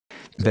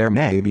There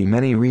may be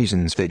many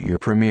reasons that your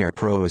Premiere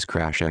Pro is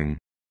crashing.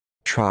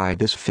 Try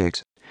this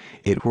fix.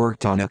 It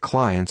worked on a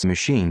client's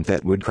machine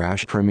that would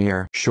crash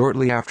Premiere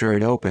shortly after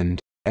it opened,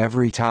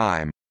 every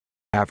time.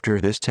 After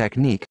this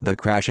technique, the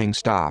crashing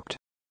stopped.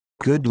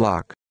 Good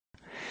luck.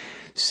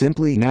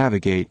 Simply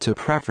navigate to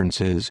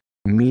Preferences,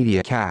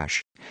 Media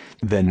Cache.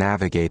 Then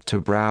navigate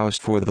to Browse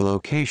for the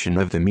location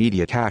of the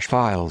media cache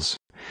files.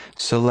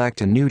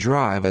 Select a new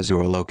drive as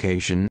your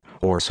location,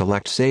 or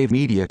select Save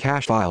Media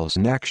Cache Files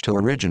next to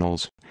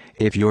Originals,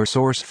 if your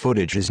source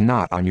footage is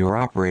not on your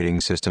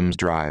operating system's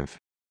drive.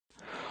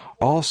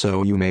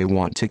 Also, you may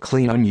want to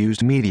clean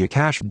unused media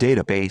cache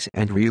database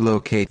and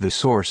relocate the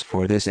source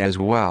for this as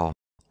well.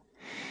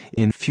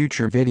 In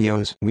future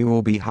videos, we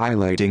will be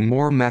highlighting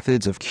more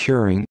methods of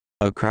curing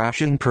a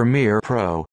crashing Premiere Pro.